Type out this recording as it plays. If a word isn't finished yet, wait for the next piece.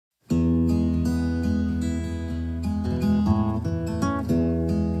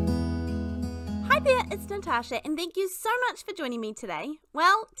it's Natasha and thank you so much for joining me today.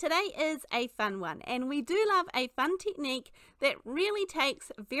 Well, today is a fun one and we do love a fun technique that really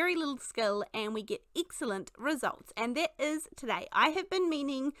takes very little skill and we get excellent results, and that is today. I have been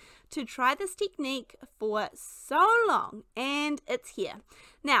meaning to try this technique for so long and it's here.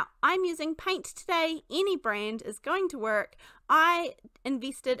 Now, I'm using paint today. Any brand is going to work. I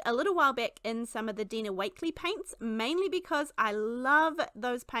invested a little while back in some of the Dina Wakley paints, mainly because I love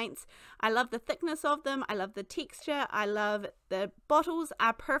those paints. I love the thickness of them. I love the texture. I love the bottles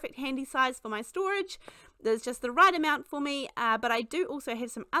are perfect handy size for my storage. There's just the right amount for me, but I do also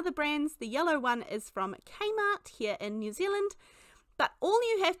have some other brands. The yellow one is from Kmart here in New Zealand, but all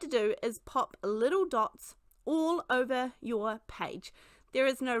you have to do is pop little dots all over your page. There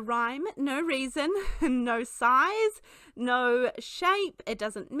is no rhyme, no reason, no size, no shape. It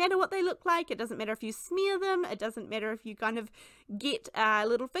doesn't matter what they look like. It doesn't matter if you smear them. It doesn't matter if you kind of get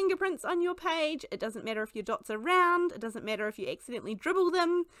little fingerprints on your page. It doesn't matter if your dots are round. It doesn't matter if you accidentally dribble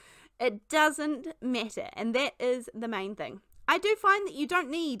them. It doesn't matter, and that is the main thing. I do find that you don't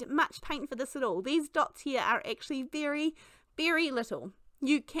need much paint for this at all. These dots here are actually very, very little.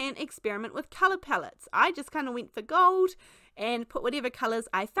 You can experiment with color palettes. I just kind of went for gold and put whatever colors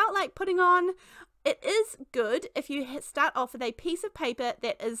I felt like putting on. It is good if you start off with a piece of paper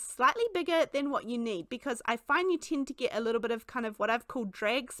that is slightly bigger than what you need, because I find you tend to get a little bit of kind of what I've called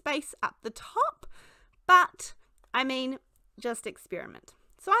drag space up the top, but I mean, just experiment.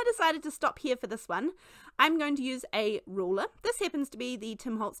 So I decided to stop here for this one. I'm going to use a ruler. This happens to be the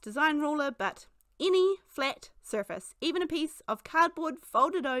Tim Holtz design ruler, but any flat surface, even a piece of cardboard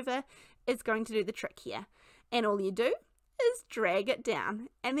folded over, is going to do the trick here. And all you do is drag it down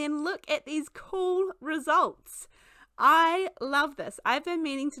and then look at these cool results. I love this. I've been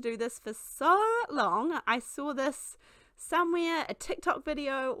meaning to do this for so long. I saw this somewhere, a TikTok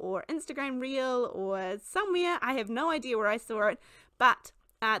video or Instagram reel or somewhere. I have no idea where I saw it, but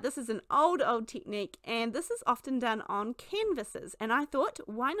this is an old technique, and this is often done on canvases, and I thought,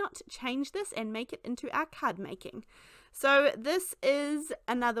 why not change this and make it into our card making? So this is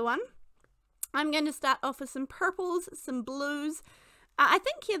another one. I'm going to start off with some purples, some blues. I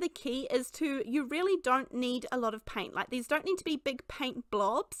think here the key is you really don't need a lot of paint. Like, these don't need to be big paint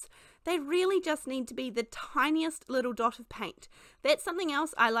blobs. They really just need to be the tiniest little dot of paint. That's something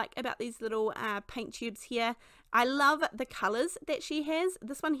else I like about these little paint tubes here. I love the colors that she has.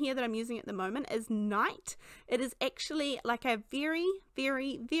 This one here that I'm using at the moment is Night. It is actually like a very,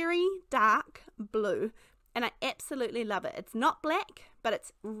 very, very dark blue, and I absolutely love it. It's not black, but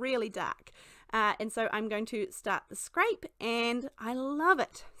it's really dark. And so I'm going to start the scrape, and I love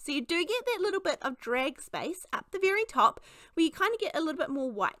it. So you do get that little bit of drag space up the very top where you kind of get a little bit more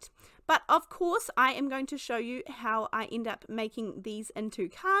white. But of course, I am going to show you how I end up making these into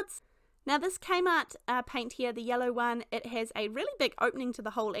cards. Now this Kmart paint here, the yellow one, it has a really big opening to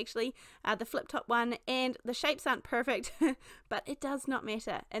the hole actually, the flip top one, and the shapes aren't perfect, but it does not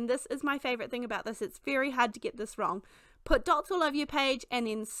matter. And this is my favorite thing about this. It's very hard to get this wrong. Put dots all over your page and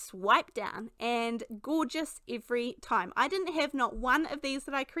then swipe down, and gorgeous every time. I didn't have not one of these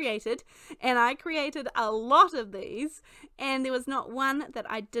that I created, and I created a lot of these, and there was not one that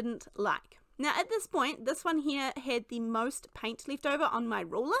I didn't like. Now at this point, this one here had the most paint left over on my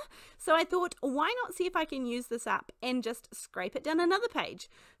ruler, so I thought, why not see if I can use this up and just scrape it down another page.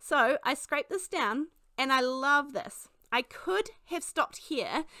 So I scraped this down, and I love this. I could have stopped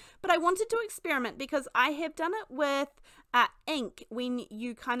here, but I wanted to experiment because I have done it with ink when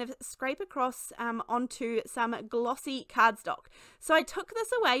you kind of scrape across onto some glossy cardstock. So I took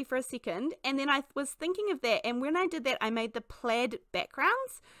this away for a second, and then I was thinking of that, and when I did that, I made the plaid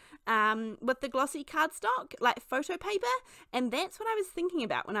backgrounds with the glossy cardstock, like photo paper, and that's what I was thinking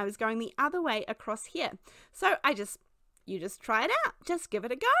about when I was going the other way across here. So you just try it out, just give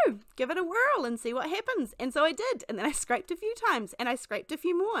it a go, give it a whirl and see what happens. And so I did, and then I scraped a few times and I scraped a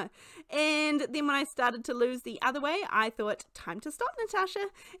few more, and then when I started to lose the other way, I thought, time to stop, Natasha,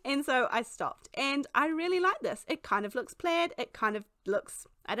 and so I stopped. And I really like this. It kind of looks plaid, it kind of looks,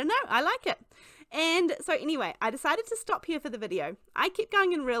 I don't know, I like it. And so anyway, I decided to stop here for the video. I kept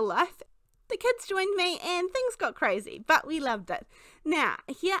going in real life. The kids joined me and things got crazy, but we loved it. Now,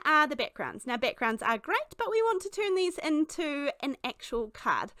 here are the backgrounds. Now, backgrounds are great, but we want to turn these into an actual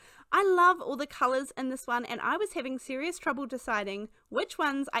card. I love all the colors in this one, and I was having serious trouble deciding which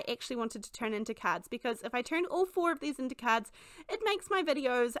ones I actually wanted to turn into cards, because if I turn all 4 of these into cards, it makes my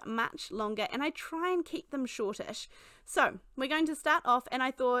videos much longer, and I try and keep them shortish. So we're going to start off, and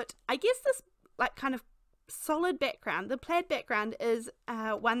I thought, I guess this like kind of solid background. The plaid background is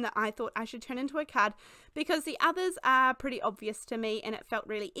one that I thought I should turn into a card because the others are pretty obvious to me and it felt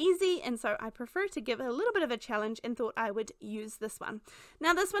really easy, and so I prefer to give it a little bit of a challenge and thought I would use this one.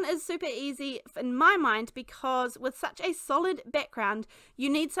 Now this one is super easy in my mind because with such a solid background you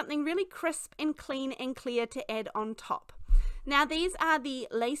need something really crisp and clean and clear to add on top. Now these are the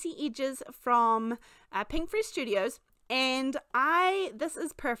Lacey edges from Pinkfresh Studios, and this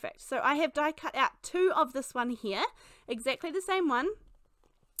is perfect. So I have die cut out 2 of this one here, exactly the same one.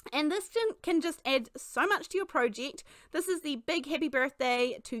 And this can just add so much to your project. This is the big happy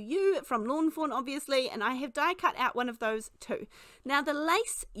birthday to you from Lawn Fawn, obviously, and I have die cut out one of those too. Now the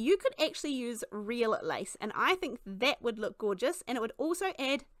lace, you could actually use real lace, and I think that would look gorgeous, and it would also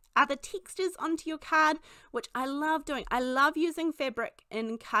add other textures onto your card, which I love doing. I love using fabric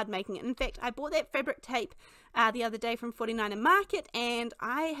in card making. In fact, I bought that fabric tape the other day from 49er Market, and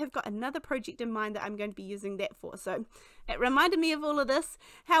I have got another project in mind that I'm going to be using that for. So it reminded me of all of this.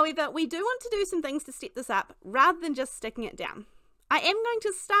 However, we do want to do some things to step this up rather than just sticking it down. I am going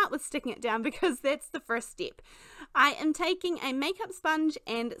to start with sticking it down because that's the first step. I am taking a makeup sponge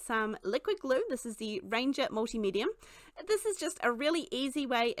and some liquid glue. This is the Ranger Multi-Medium. This is just a really easy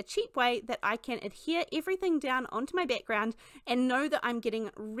way, a cheap way that I can adhere everything down onto my background and know that I'm getting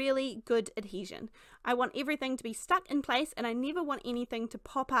really good adhesion. I want everything to be stuck in place, and I never want anything to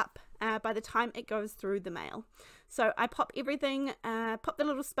pop up by the time it goes through the mail. So I pop everything, pop the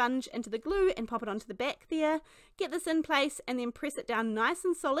little sponge into the glue and pop it onto the back there, get this in place, and then press it down nice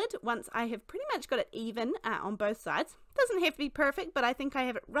and solid once I have pretty much got it even on both sides. Doesn't have to be perfect, but I think I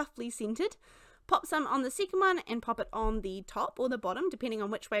have it roughly centered. Pop some on the second one and pop it on the top or the bottom, depending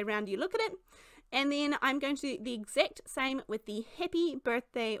on which way around you look at it. And then I'm going to do the exact same with the happy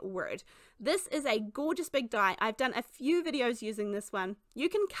birthday word. This is a gorgeous big die. I've done a few videos using this one. You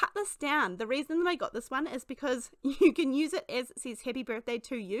can cut this down. The reason that I got this one is because you can use it as it says happy birthday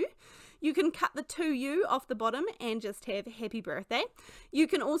to you. You can cut the to you off the bottom and just have happy birthday. You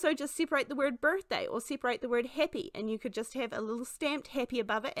can also just separate the word birthday or separate the word happy, and you could just have a little stamped happy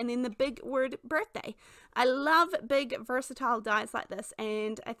above it and then the big word birthday. I love big versatile dies like this,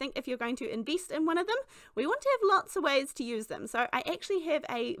 and I think if you're going to invest in one of them, we want to have lots of ways to use them. So I actually have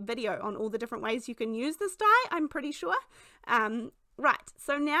a video on all the different ways you can use this die, I'm pretty sure. Right,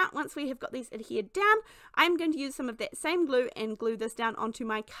 so now once we have got these adhered down, I'm going to use some of that same glue and glue this down onto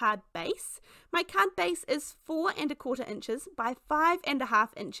my card base. My card base is 4 1/4 inches by 5 1/2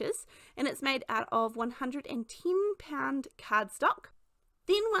 inches, and it's made out of 110-pound cardstock.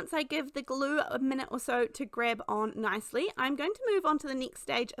 Then once I give the glue a minute or so to grab on nicely, I'm going to move on to the next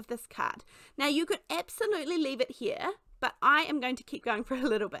stage of this card. Now you could absolutely leave it here, but I am going to keep going for a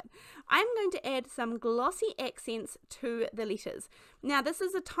little bit. I'm going to add some glossy accents to the letters. Now this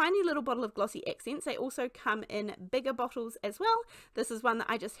is a tiny little bottle of glossy accents. They also come in bigger bottles as well. This is one that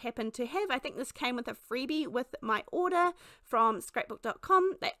I just happened to have. I think this came with a freebie with my order from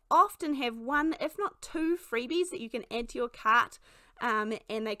scrapbook.com. They often have 1, if not 2 freebies that you can add to your cart.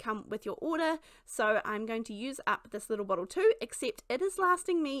 And they come with your order, so I'm going to use up this little bottle too, except it is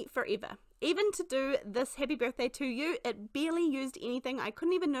lasting me forever. Even to do this happy birthday to you, it barely used anything. I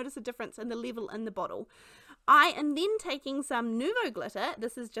couldn't even notice a difference in the level in the bottle. I am then taking some Nouveau glitter.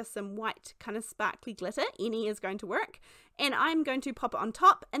 This is just some white kind of sparkly glitter. Any is going to work. And I'm going to pop it on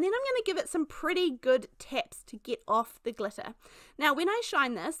top, and then I'm going to give it some pretty good taps to get off the glitter. Now when I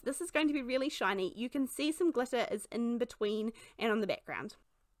shine this, this is going to be really shiny. You can see some glitter is in between and on the background.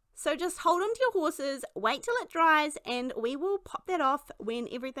 So just hold on to your horses, wait till it dries, and we will pop that off when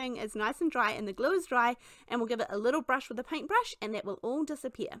everything is nice and dry and the glue is dry, and we'll give it a little brush with a paintbrush, and that will all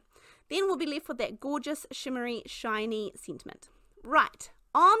disappear. Then we'll be left with that gorgeous, shimmery, shiny sentiment. Right.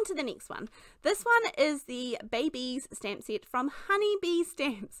 On to the next one. This one is the Babies stamp set from Honeybee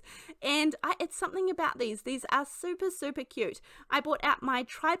Stamps, and it's something about these. These are super, super cute. I bought out my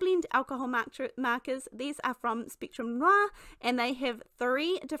Tri-Blend alcohol markers. These are from Spectrum Noir, and they have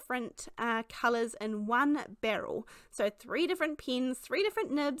 3 different colors in one barrel. So 3 different pens, 3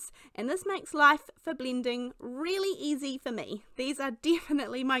 different nibs, and this makes life for blending really easy for me. These are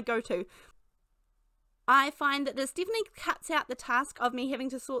definitely my go-to. I find that this definitely cuts out the task of me having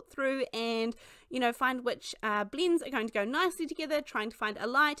to sort through and, you know, find which blends are going to go nicely together, trying to find a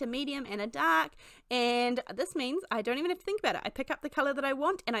light, a medium, and a dark. And this means I don't even have to think about it. I pick up the color that I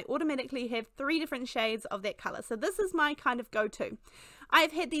want, and I automatically have 3 different shades of that color. So this is my kind of go-to.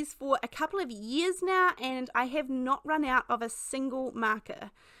 I've had these for a couple of years now, and I have not run out of a single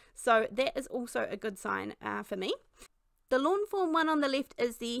marker. So that is also a good sign for me. The Lawn Fawn one on the left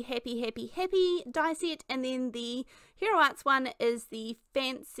is the Happy Happy Happy die set, and then the Hero Arts one is the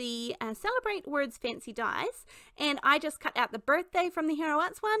Fancy Celebrate Words Fancy dies, and I just cut out the birthday from the Hero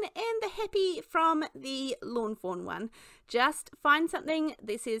Arts one and the happy from the Lawn Fawn one. Just find something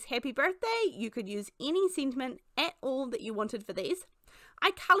that says happy birthday. You could use any sentiment at all that you wanted for these.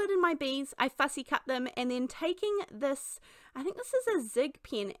 I coloured in my bees, I fussy cut them, and then taking this, I think this is a Zig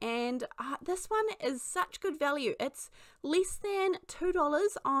pen, and this one is such good value. It's less than $2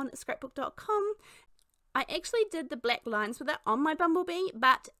 on scrapbook.com. I actually did the black lines with it on my bumblebee,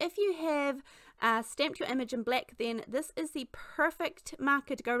 but if you have stamped your image in black, then this is the perfect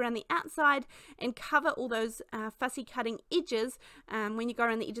marker to go around the outside and cover all those fussy cutting edges when you go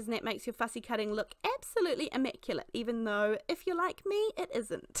around the edges, and that makes your fussy cutting look absolutely immaculate, even though if you're like me, it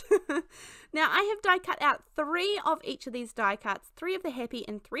isn't. Now I have die cut out 3 of each of these die cuts, 3 of the happy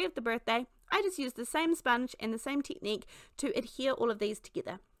and 3 of the birthday. I just used the same sponge and the same technique to adhere all of these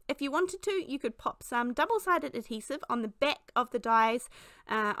together. If you wanted to, you could pop some double-sided adhesive on the back of the dies,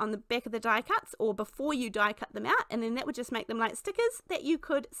 on the back of the die cuts, or before you die cut them out, and then that would just make them like stickers that you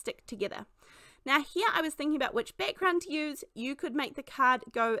could stick together. Now here I was thinking about which background to use. You could make the card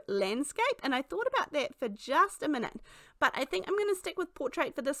go landscape, and I thought about that for just a minute, but I think I'm going to stick with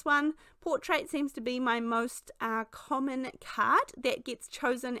portrait for this one. Portrait seems to be my most common card that gets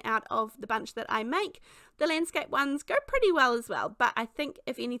chosen out of the bunch that I make. The landscape ones go pretty well as well, but I think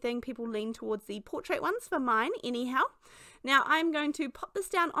if anything people lean towards the portrait ones for mine anyhow. Now I'm going to pop this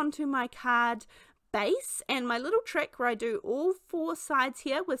down onto my card base, and my little trick where I do all 4 sides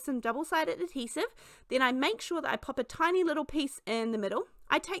here with some double-sided adhesive, then I make sure that I pop a tiny little piece in the middle.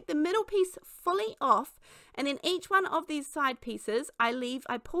 I take the middle piece fully off, and then each one of these side pieces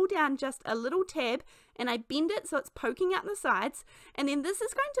I pull down just a little tab and I bend it so it's poking out the sides, and then this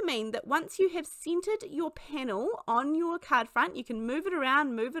is going to mean that once you have centered your panel on your card front, you can move it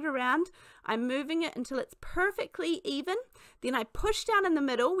around, I'm moving it until it's perfectly even, then I push down in the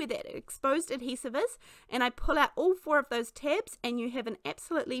middle where that exposed adhesive is, and I pull out all 4 of those tabs, and you have an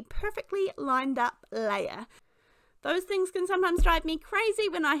absolutely perfectly lined up layer. Those things can sometimes drive me crazy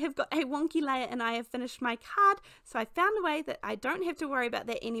when I have got a wonky layer and I have finished my card, so I found a way that I don't have to worry about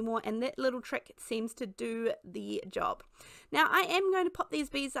that anymore, and that little trick seems to do the job. Now I am going to pop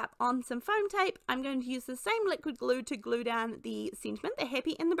these bees up on some foam tape. I'm going to use the same liquid glue to glue down the sentiment, the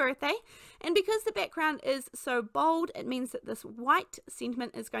happy and the birthday, and because the background is so bold, it means that this white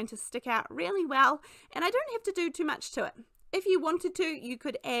sentiment is going to stick out really well, and I don't have to do too much to it. If you wanted to, you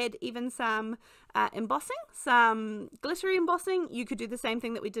could add even some embossing, some glittery embossing. You could do the same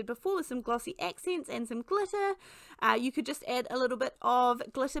thing that we did before with some glossy accents and some glitter. You could just add a little bit of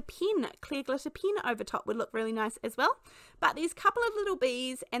glitter pen, clear glitter pen over top would look really nice as well. But these couple of little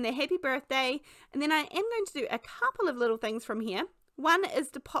bees and their happy birthday, and then I am going to do a couple of little things from here. One is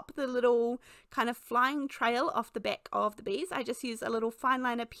to pop the little kind of flying trail off the back of the bees. I just use a little fine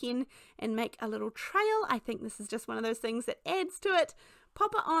liner pen and make a little trail. I think this is just one of those things that adds to it.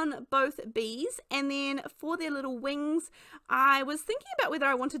 Pop it on both bees, and then for their little wings, I was thinking about whether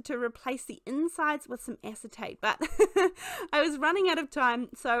I wanted to replace the insides with some acetate, but I was running out of time,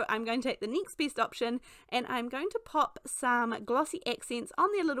 so I'm going to take the next best option, and I'm going to pop some glossy accents on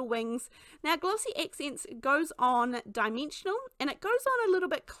their little wings. Now glossy accents goes on dimensional, and it goes on a little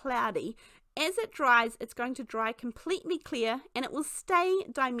bit cloudy. As it dries, it's going to dry completely clear, and it will stay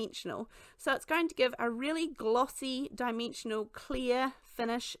dimensional. So it's going to give a really glossy, dimensional, clear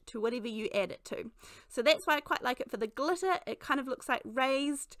finish to whatever you add it to. So that's why I quite like it for the glitter. It kind of looks like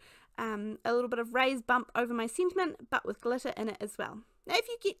raised, a little bit of raised bump over my sentiment, but with glitter in it as well. Now if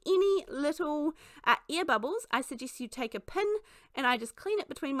you get any little air bubbles, I suggest you take a pin, and I just clean it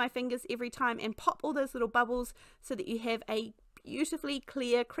between my fingers every time and pop all those little bubbles so that you have a beautifully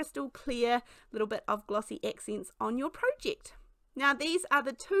clear, crystal clear little bit of glossy accents on your project. Now these are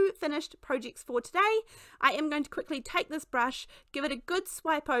the 2 finished projects for today. I am going to quickly take this brush, give it a good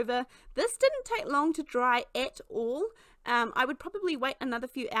swipe over. This didn't take long to dry at all. I would probably wait another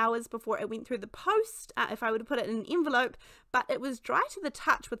few hours before it went through the post if I would have put it in an envelope, but it was dry to the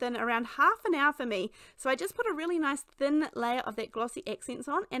touch within around half an hour for me. So I just put a really nice thin layer of that glossy accents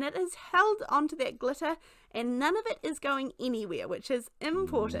on, and it is held onto that glitter, and none of it is going anywhere, which is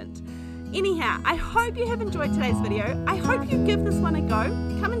important. Anyhow, I hope you have enjoyed today's video. I hope you give this one a go.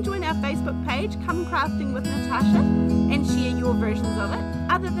 Come and join our Facebook page, Come Crafting with Natasha, and share your versions of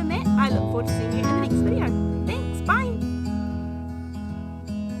it. Other than that, I look forward to seeing you in the next video.